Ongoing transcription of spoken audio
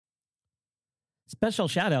Special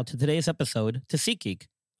shout out to today's episode to SeatGeek.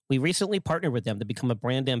 We recently partnered with them to become a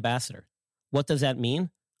brand ambassador. What does that mean?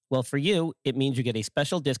 Well, for you, it means you get a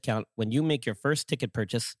special discount when you make your first ticket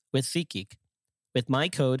purchase with SeatGeek. With my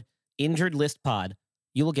code InjuredListPod,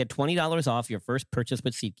 you will get $20 off your first purchase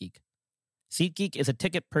with SeatGeek. SeatGeek is a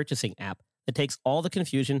ticket purchasing app that takes all the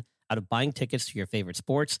confusion out of buying tickets to your favorite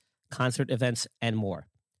sports, concert events, and more.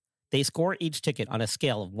 They score each ticket on a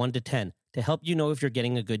scale of 1 to 10 to help you know if you're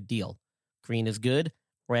getting a good deal. Green is good,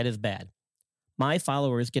 red is bad. My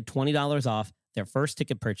followers get $20 off their first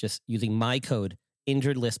ticket purchase using my code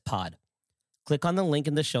InjuredListPod. Click on the link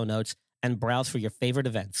in the show notes and browse for your favorite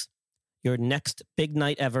events. Your next big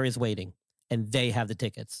night ever is waiting, and they have the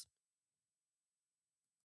tickets.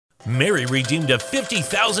 Mary redeemed a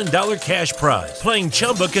 $50,000 cash prize playing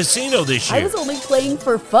Chumba Casino this year. I was only playing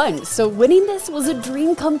for fun, so winning this was a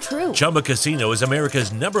dream come true. Chumba Casino is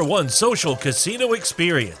America's #1 social casino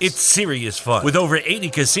experience. It's serious fun. With over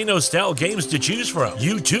 80 casino-style games to choose from,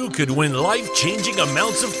 you too could win life-changing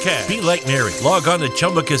amounts of cash. Be like Mary. Log on to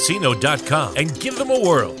ChumbaCasino.com and give them a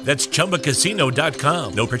whirl. That's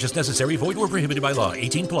ChumbaCasino.com. No purchase necessary. Void where prohibited by law.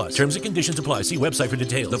 18 plus. Terms and conditions apply. See website for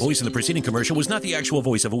details. The voice in the preceding commercial was not the actual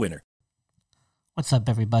voice of a winner. What's up,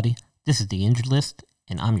 everybody? This is The Injured List,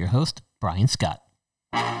 and I'm your host, Brian Scott.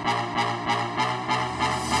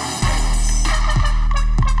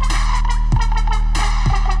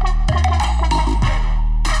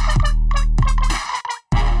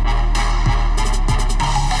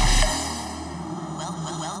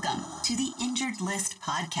 Welcome to The Injured List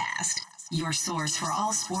podcast, your source for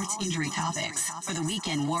all sports injury topics. For the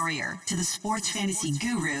weekend warrior to the sports fantasy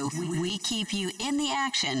guru, we keep you in the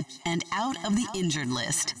action and out of the injured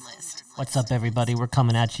list. What's up, everybody? We're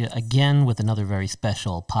coming at you again with another very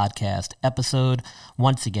special podcast episode.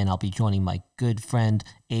 Once again, I'll be joining my good friend,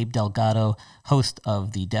 Abe Delgado, host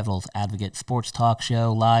of the Devil's Advocate Sports Talk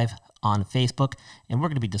Show live on Facebook, and we're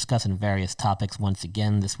going to be discussing various topics once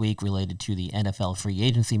again this week related to the NFL free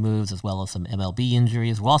agency moves as well as some MLB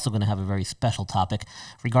injuries. We're also going to have a very special topic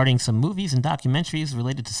regarding some movies and documentaries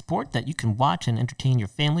related to sport that you can watch and entertain your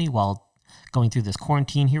family while going through this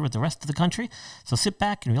quarantine here with the rest of the country. So sit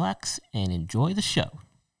back and relax and enjoy the show.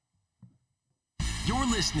 You're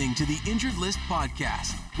listening to the Injured List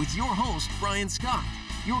podcast with your host, Brian Scott,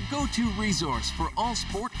 your go-to resource for all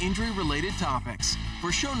sport injury-related topics.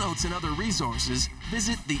 For show notes and other resources,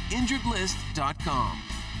 visit theinjuredlist.com.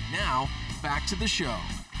 Now, back to the show.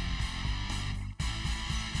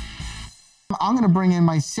 I'm going to bring in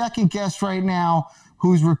my second guest right now,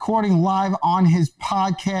 who's recording live on his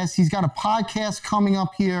podcast. He's got a podcast coming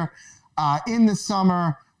up here in the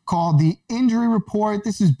summer called The Injury Report.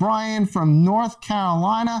 This is Brian from North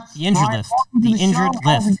Carolina. The Injured Brian, List. welcome to The Injured show.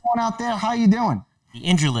 How's List. it going out there? How you doing? The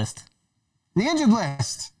Injured List. The Injured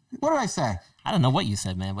List. What did I say? I don't know what you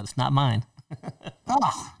said, man, but it's not mine.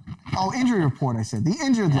 Injury Report, I said. The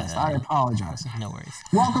Injured List. I apologize. No worries.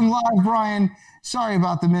 Welcome live, Brian. Sorry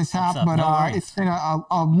about the mishap, but No it's been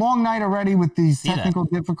a long night already with these technical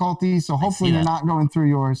difficulties, so hopefully you're not going through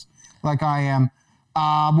yours like I am.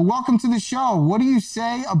 But welcome to the show. What do you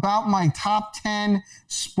say about my top 10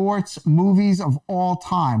 sports movies of all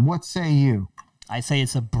time? What say you? I say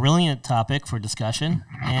it's a brilliant topic for discussion,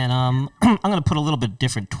 and I'm going to put a little bit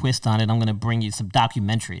different twist on it. I'm going to bring you some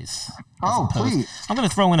documentaries. Please. I'm going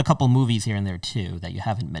to throw in a couple movies here and there, too, that you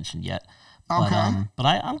haven't mentioned yet. Okay. But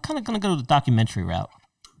I'm kind of going to go the documentary route.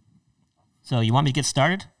 So you want me to get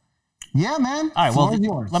started? Yeah, man. All right, well,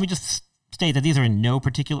 yours. let me just state that these are in no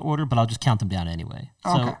particular order, but I'll just count them down anyway.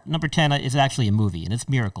 Okay. So number 10 is actually a movie, and it's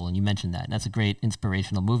Miracle, and you mentioned that. And that's a great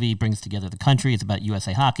inspirational movie. It brings together the country. It's about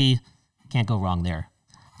USA Hockey. Can't go wrong there.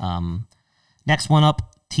 Next one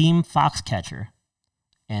up, Team Foxcatcher.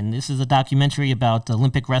 And this is a documentary about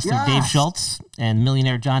Olympic wrestler Dave Schultz and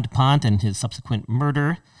millionaire John DuPont and his subsequent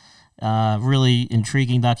murder. Really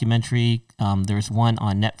intriguing documentary. There's one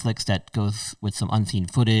on Netflix that goes with some unseen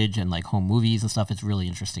footage and like home movies and stuff. It's really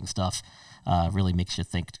interesting stuff. Really makes you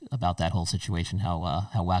think about that whole situation, how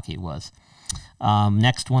wacky it was.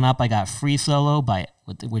 Next one up, I got Free Solo,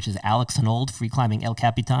 which is Alex Honnold, free climbing El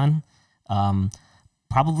Capitan.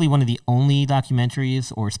 Probably one of the only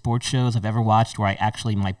documentaries or sports shows I've ever watched where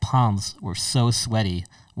my palms were so sweaty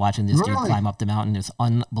watching this dude climb up the mountain. It's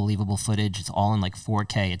unbelievable footage. It's all in like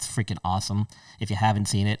 4K. It's freaking awesome. If you haven't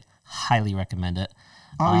seen it, highly recommend it.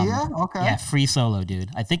 Yeah? Okay. Yeah, Free Solo,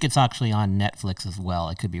 dude. I think it's actually on Netflix as well.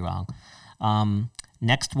 I could be wrong.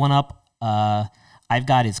 Next one up, I've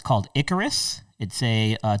got is called Icarus. It's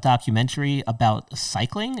a documentary about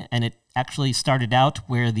cycling, and it actually started out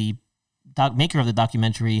where the maker of the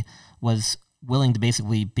documentary was willing to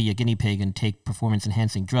basically be a guinea pig and take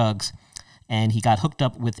performance-enhancing drugs. and he got hooked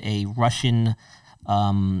up with a Russian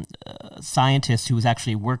scientist who was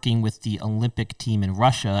actually working with the Olympic team in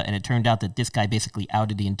Russia, and it turned out that this guy basically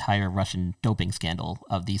outed the entire Russian doping scandal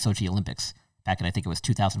of the Sochi Olympics back in, I think it was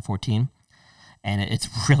 2014. And it's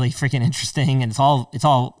really freaking interesting, and it's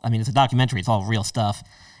all. I mean, it's a documentary. It's all real stuff,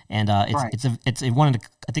 and it won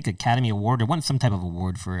I think Academy Award or won some type of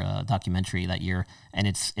award for a documentary that year, and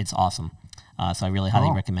it's awesome. So I really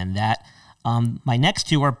highly recommend that. My next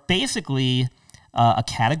two are basically a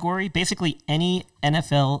category, basically any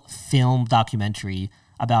NFL film documentary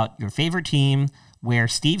about your favorite team, where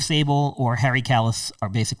Steve Sable or Harry Kalas are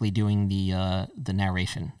basically doing the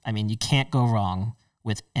narration. I mean, you can't go wrong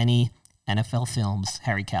with any NFL films,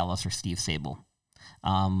 Harry Kalas or Steve Sable.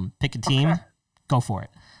 Pick a team, go for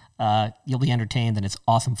it. You'll be entertained, and it's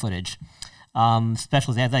awesome footage.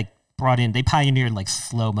 Especially they pioneered like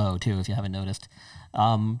slow-mo too, if you haven't noticed.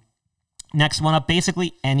 Next one up,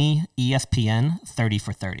 basically any ESPN 30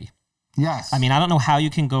 for 30. Yes. I mean, I don't know how you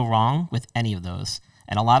can go wrong with any of those.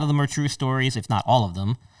 And a lot of them are true stories, if not all of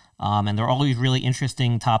them. And they're always really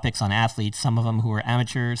interesting topics on athletes, some of them who are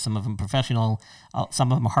amateurs, some of them professional,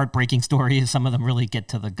 some of them are heartbreaking stories, some of them really get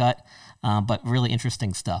to the gut, but really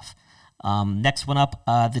interesting stuff. Next one up,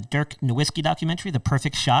 the Dirk Nowitzki documentary, The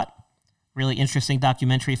Perfect Shot. Really interesting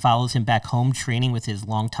documentary, follows him back home training with his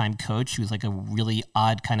longtime coach, who's like a really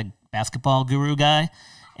odd kind of basketball guru guy,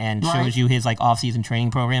 and shows you his like off-season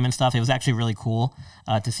training program and stuff. It was actually really cool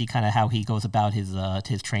to see kind of how he goes about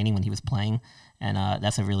his training when he was playing. And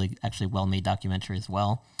that's a really actually well-made documentary as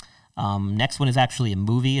well. Next one is actually a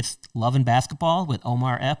movie. It's Love and Basketball with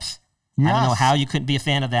Omar Epps. Yes. I don't know how you couldn't be a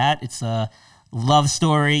fan of that. It's a love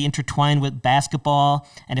story intertwined with basketball.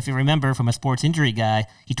 And if you remember from a sports injury guy,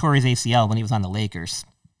 he tore his ACL when he was on the Lakers.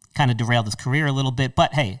 Kind of derailed his career a little bit,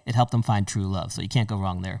 but hey, it helped him find true love. So you can't go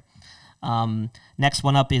wrong there. Next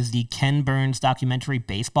one up is the Ken Burns documentary,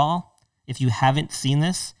 Baseball. If you haven't seen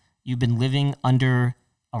this, you've been living under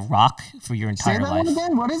a rock for your entire life. Say that one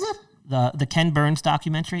again. What is it? The Ken Burns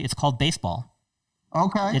documentary. It's called Baseball.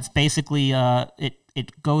 Okay. It's basically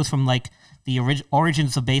it goes from like the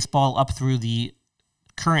origins of baseball up through the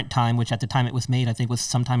current time, which at the time it was made, I think was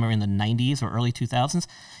sometime in the 90s or early 2000s.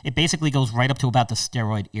 It basically goes right up to about the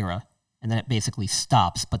steroid era, and then it basically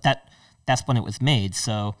stops. But that's when it was made.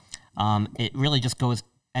 So it really just goes,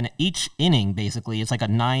 and each inning basically is like a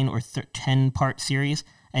 9 or 10 part series,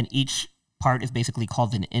 and each part is basically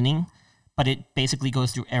called an inning, but it basically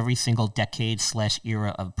goes through every single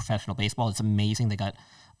decade/era of professional baseball. It's amazing. They got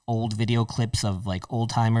old video clips of like old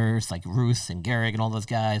timers like Ruth and Gehrig and all those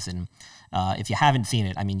guys. And if you haven't seen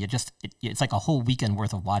it, I mean, it's like a whole weekend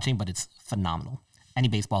worth of watching, but it's phenomenal. Any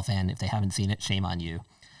baseball fan, if they haven't seen it, shame on you.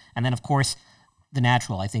 And then of course, The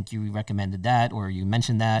Natural. I think you recommended that, or you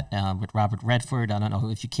mentioned that with Robert Redford. I don't know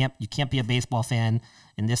if you can't be a baseball fan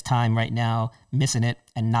in this time right now, missing it,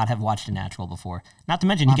 and not have watched The Natural before. Not to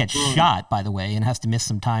mention he gets shot, by the way, and has to miss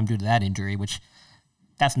some time due to that injury, which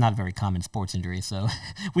that's not a very common sports injury, so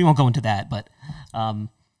we won't go into that. But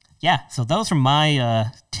yeah, so those are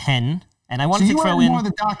my 10. And I wanted to throw in more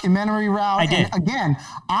the documentary route. I did. And again,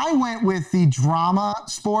 I went with the drama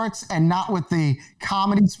sports and not with the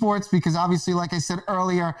comedy sports, because obviously, like I said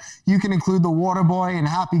earlier, you can include The Waterboy and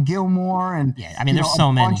Happy Gilmore, and yeah, I mean, there's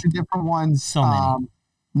so many, bunch of different ones. So many.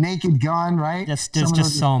 Naked Gun, right? There's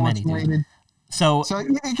just so many, dude. So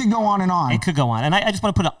it could go on and on. It could go on, and I just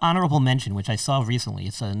want to put an honorable mention, which I saw recently.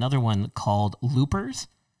 It's another one called Loopers,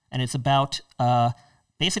 and it's about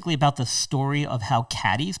basically about the story of how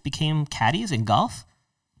caddies became caddies in golf.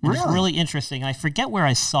 And it's really interesting. I forget where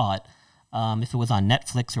I saw it, if it was on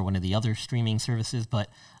Netflix or one of the other streaming services, but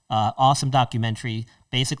awesome documentary.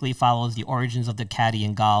 Basically follows the origins of the caddy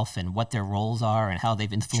in golf and what their roles are and how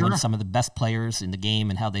they've influenced some of the best players in the game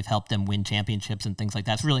and how they've helped them win championships and things like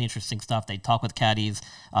that. It's really interesting stuff. They talk with caddies,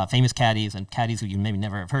 famous caddies, and caddies who you maybe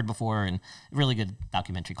never have heard before, and a really good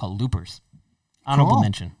documentary called Loopers. Honorable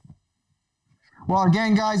mention. Well,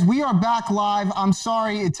 again, guys, we are back live. I'm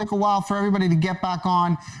sorry it took a while for everybody to get back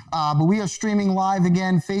on, but we are streaming live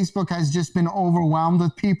again. Facebook has just been overwhelmed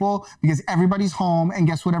with people because everybody's home, and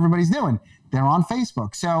guess what everybody's doing? They're on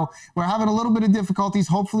Facebook. So we're having a little bit of difficulties.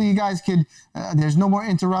 Hopefully you guys could, there's no more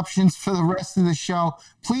interruptions for the rest of the show.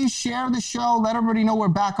 Please share the show. Let everybody know we're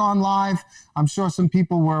back on live. I'm sure some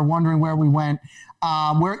people were wondering where we went.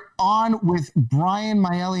 We're on with Brian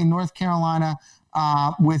Maile in North Carolina,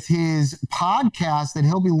 with his podcast that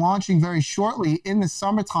he'll be launching very shortly in the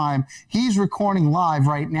summertime. He's recording live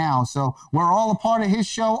right now, so we're all a part of his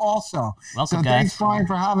show also. Welcome, so guys. Thanks, Brian,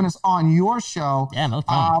 for having us on your show. Yeah, no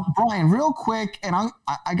problem. Brian, real quick, and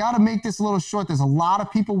I got to make this a little short. There's a lot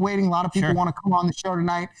of people waiting. A lot of people want to come on the show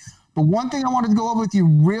tonight. But one thing I wanted to go over with you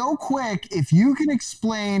real quick, if you can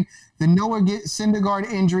explain the Noah Syndergaard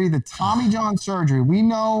injury, the Tommy John surgery. We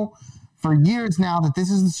know for years now that this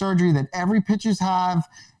is the surgery that every pitchers have.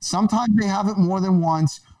 Sometimes they have it more than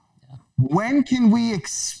once. When can we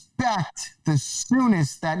expect the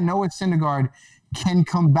soonest that Noah Syndergaard can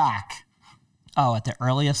come back? Oh, at the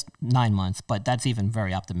earliest, 9 months, but that's even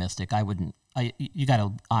very optimistic. You got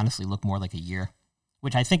to honestly look more like a year,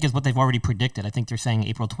 which I think is what they've already predicted. I think they're saying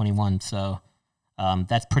April 21. So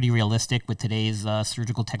that's pretty realistic with today's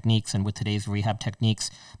surgical techniques and with today's rehab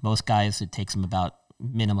techniques. Most guys, it takes them about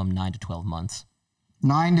minimum 9 to 12 months.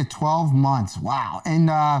 9 to 12 months. Wow. And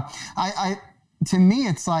to me,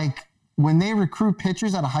 it's like when they recruit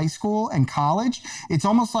pitchers out of high school and college, it's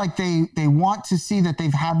almost like they want to see that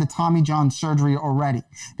they've had the Tommy John surgery already,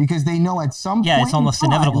 because they know at some point it's almost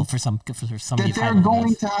inevitable for some that they're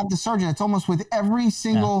going to have the surgery. It's almost with every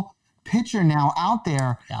single pitcher now out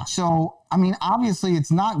there. Yeah. So, I mean, obviously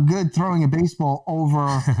it's not good throwing a baseball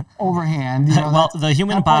overhand. You know, well, the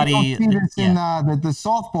human body, in the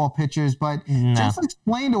softball pitchers, but just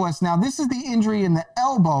explain to us now, this is the injury in the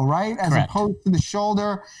elbow, right? As Correct. Opposed to the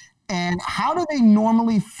shoulder. And how do they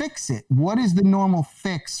normally fix it? What is the normal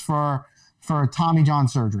fix for Tommy John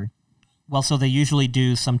surgery? Well, so they usually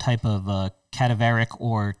do some type of cadaveric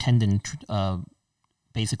or tendon,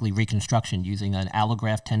 basically reconstruction using an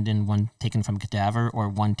allograft tendon, one taken from cadaver or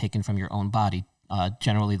one taken from your own body.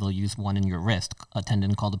 Generally, they'll use one in your wrist, a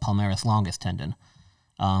tendon called the palmaris longus tendon.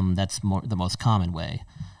 That's the most common way.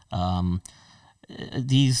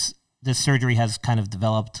 This surgery has kind of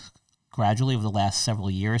developed gradually over the last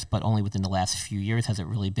several years, but only within the last few years has it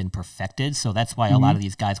really been perfected. So that's why a lot of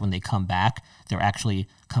these guys, when they come back, they're actually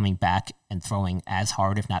coming back and throwing as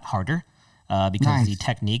hard, if not harder, because the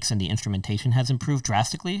techniques and the instrumentation has improved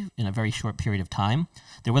drastically in a very short period of time.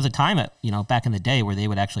 There was a time, back in the day where they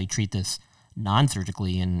would actually treat this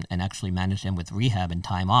non-surgically and actually manage them with rehab and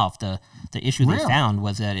time off. The issue they found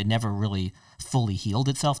was that it never really fully healed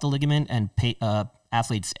itself, the ligament, and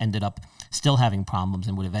athletes ended up still having problems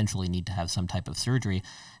and would eventually need to have some type of surgery.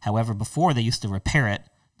 However, before they used to repair it,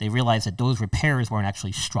 they realized that those repairs weren't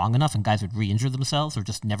actually strong enough and guys would re-injure themselves or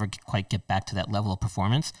just never quite get back to that level of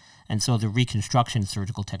performance. And so the reconstruction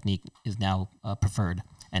surgical technique is now preferred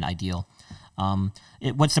and ideal.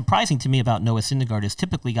 What's surprising to me about Noah Syndergaard is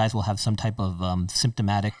typically guys will have some type of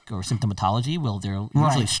symptomatic or symptomatology where they'll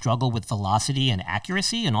usually struggle with velocity and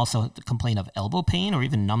accuracy and also complain of elbow pain or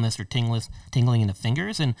even numbness or tingling in the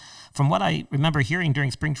fingers. And from what I remember hearing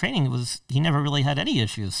during spring training, he never really had any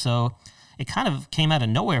issues. So it kind of came out of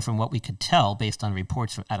nowhere from what we could tell based on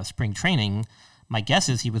reports out of spring training. My guess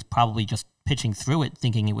is he was probably just pitching through it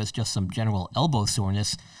thinking it was just some general elbow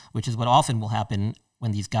soreness, which is what often will happen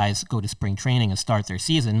when these guys go to spring training and start their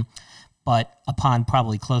season. But upon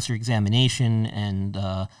probably closer examination and,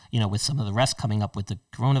 with some of the rest coming up with the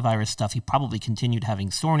coronavirus stuff, he probably continued having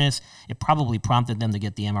soreness. It probably prompted them to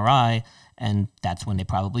get the MRI, and that's when they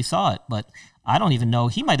probably saw it. But I don't even know.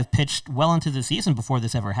 He might have pitched well into the season before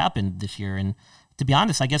this ever happened this year. And to be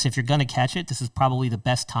honest, I guess if you're going to catch it, this is probably the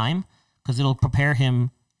best time because it'll prepare him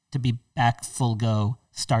to be back full go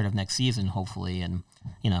start of next season, hopefully. And,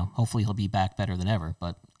 hopefully he'll be back better than ever.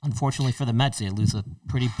 But unfortunately for the Mets, they lose a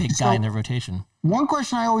pretty big guy in their rotation. One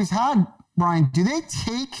question I always had, Brian, do they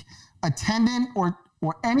take a tendon or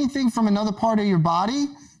anything from another part of your body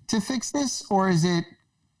to fix this? Or is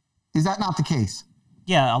that not the case?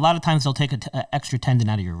 Yeah, a lot of times they'll take an extra tendon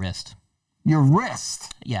out of your wrist. Your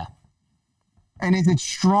wrist? Yeah. And is it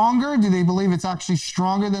stronger? Do they believe it's actually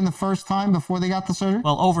stronger than the first time before they got the surgery?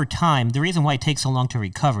 Well, over time, the reason why it takes so long to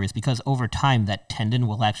recover is because over time that tendon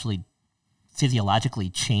will actually physiologically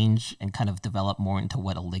change and kind of develop more into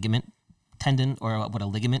what a ligament tendon or what a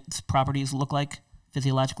ligament's properties look like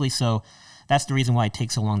physiologically. So that's the reason why it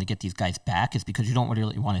takes so long to get these guys back, is because you don't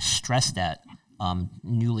really want to stress that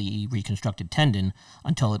newly reconstructed tendon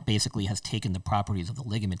until it basically has taken the properties of the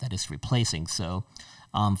ligament that it's replacing. So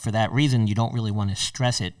for that reason, you don't really want to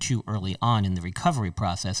stress it too early on in the recovery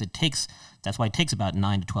process. That's why it takes about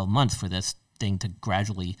 9 to 12 months for this thing to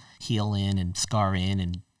gradually heal in and scar in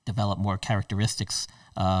and develop more characteristics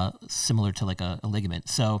similar to like a ligament.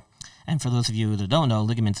 So, and for those of you that don't know,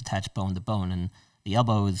 ligaments attach bone to bone, and the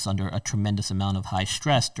elbow is under a tremendous amount of high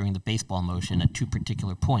stress during the baseball motion at two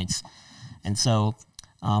particular points. And so,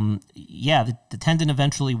 the tendon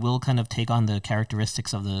eventually will kind of take on the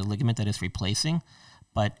characteristics of the ligament that it's replacing,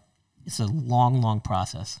 but it's a long, long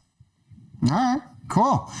process. All right,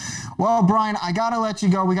 cool. Well, Brian, I got to let you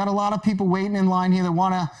go. We got a lot of people waiting in line here that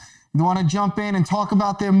want to they want to jump in and talk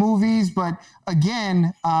about their movies. But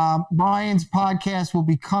again, Brian's podcast will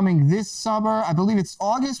be coming this summer. I believe it's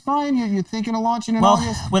August, Brian. You're thinking of launching in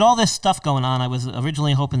August? Well, with all this stuff going on, I was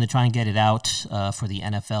originally hoping to try and get it out for the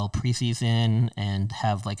NFL preseason and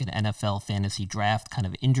have like an NFL fantasy draft kind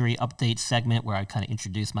of injury update segment where I kind of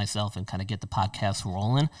introduce myself and kind of get the podcast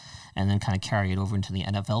rolling and then kind of carry it over into the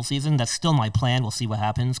NFL season. That's still my plan. We'll see what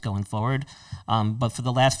happens going forward. But for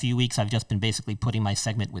the last few weeks, I've just been basically putting my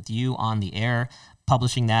segment with you on the air,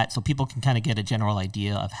 publishing that so people can kind of get a general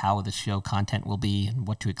idea of how the show content will be and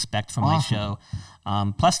what to expect from my show.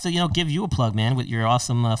 Plus to, give you a plug, man, with your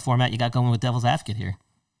awesome format you got going with Devil's Advocate here.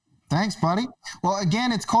 Thanks, buddy. Well,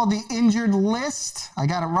 again, it's called The Injured List. I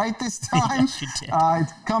got it right this time. Yes, you did.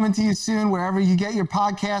 It's coming to you soon wherever you get your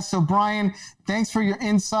podcast. So, Brian, thanks for your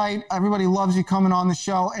insight. Everybody loves you coming on the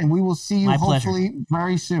show, and we will see you hopefully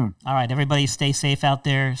very soon. All right, everybody stay safe out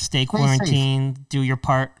there. Stay quarantined. Do your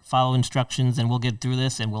part. Follow instructions, and we'll get through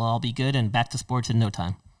this, and we'll all be good and back to sports in no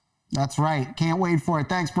time. That's right. Can't wait for it.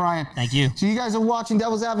 Thanks, Brian. Thank you. So you guys are watching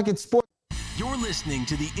Devil's Advocate Sports. You're listening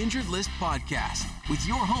to the Injured List podcast with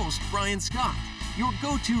your host, Brian Scott, your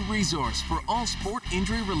go-to resource for all sport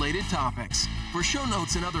injury-related topics. For show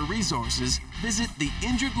notes and other resources, visit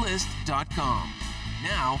theinjuredlist.com.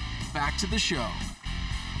 Now, back to the show.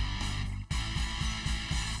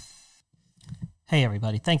 Hey,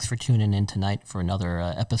 everybody. Thanks for tuning in tonight for another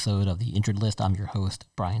episode of The Injured List. I'm your host,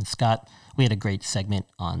 Brian Scott. We had a great segment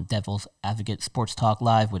on Devil's Advocate Sports Talk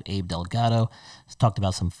Live with Abe Delgado. Talked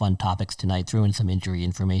about some fun topics tonight, threw in some injury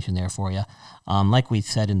information there for you. Like we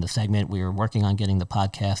said in the segment, we are working on getting the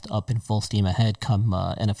podcast up in full steam ahead come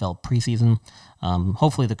NFL preseason.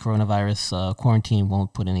 Hopefully the coronavirus quarantine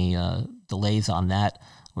won't put any delays on that.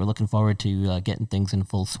 We're looking forward to getting things in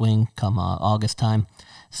full swing come August time.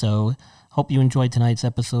 So hope you enjoyed tonight's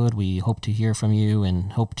episode. We hope to hear from you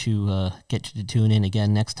and hope to get you to tune in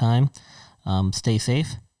again next time. Stay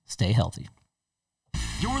safe, stay healthy.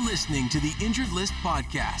 You're listening to the Injured List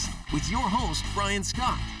podcast with your host, Brian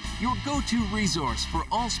Scott, your go-to resource for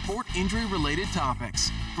all sport injury-related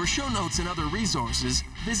topics. For show notes and other resources,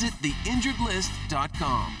 visit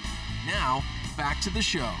theinjuredlist.com. Now, back to the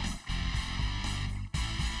show.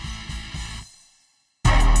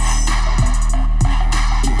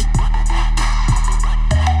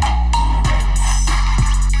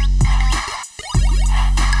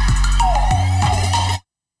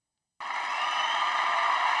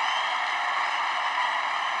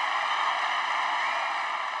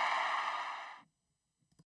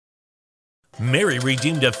 Mary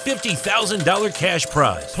redeemed a $50,000 cash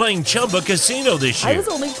prize playing Chumba Casino this year. I was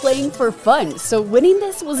only playing for fun, so winning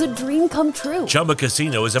this was a dream come true. Chumba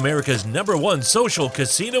Casino is America's #1 social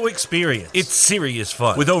casino experience. It's serious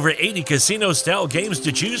fun. With over 80 casino-style games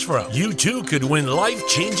to choose from, you too could win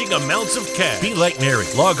life-changing amounts of cash. Be like Mary.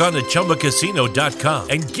 Log on to ChumbaCasino.com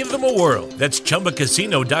and give them a whirl. That's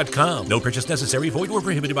ChumbaCasino.com. No purchase necessary. Void or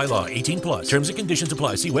prohibited by law. 18+. Terms and conditions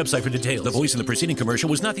apply. See website for details. The voice in the preceding commercial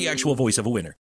was not the actual voice of a winner.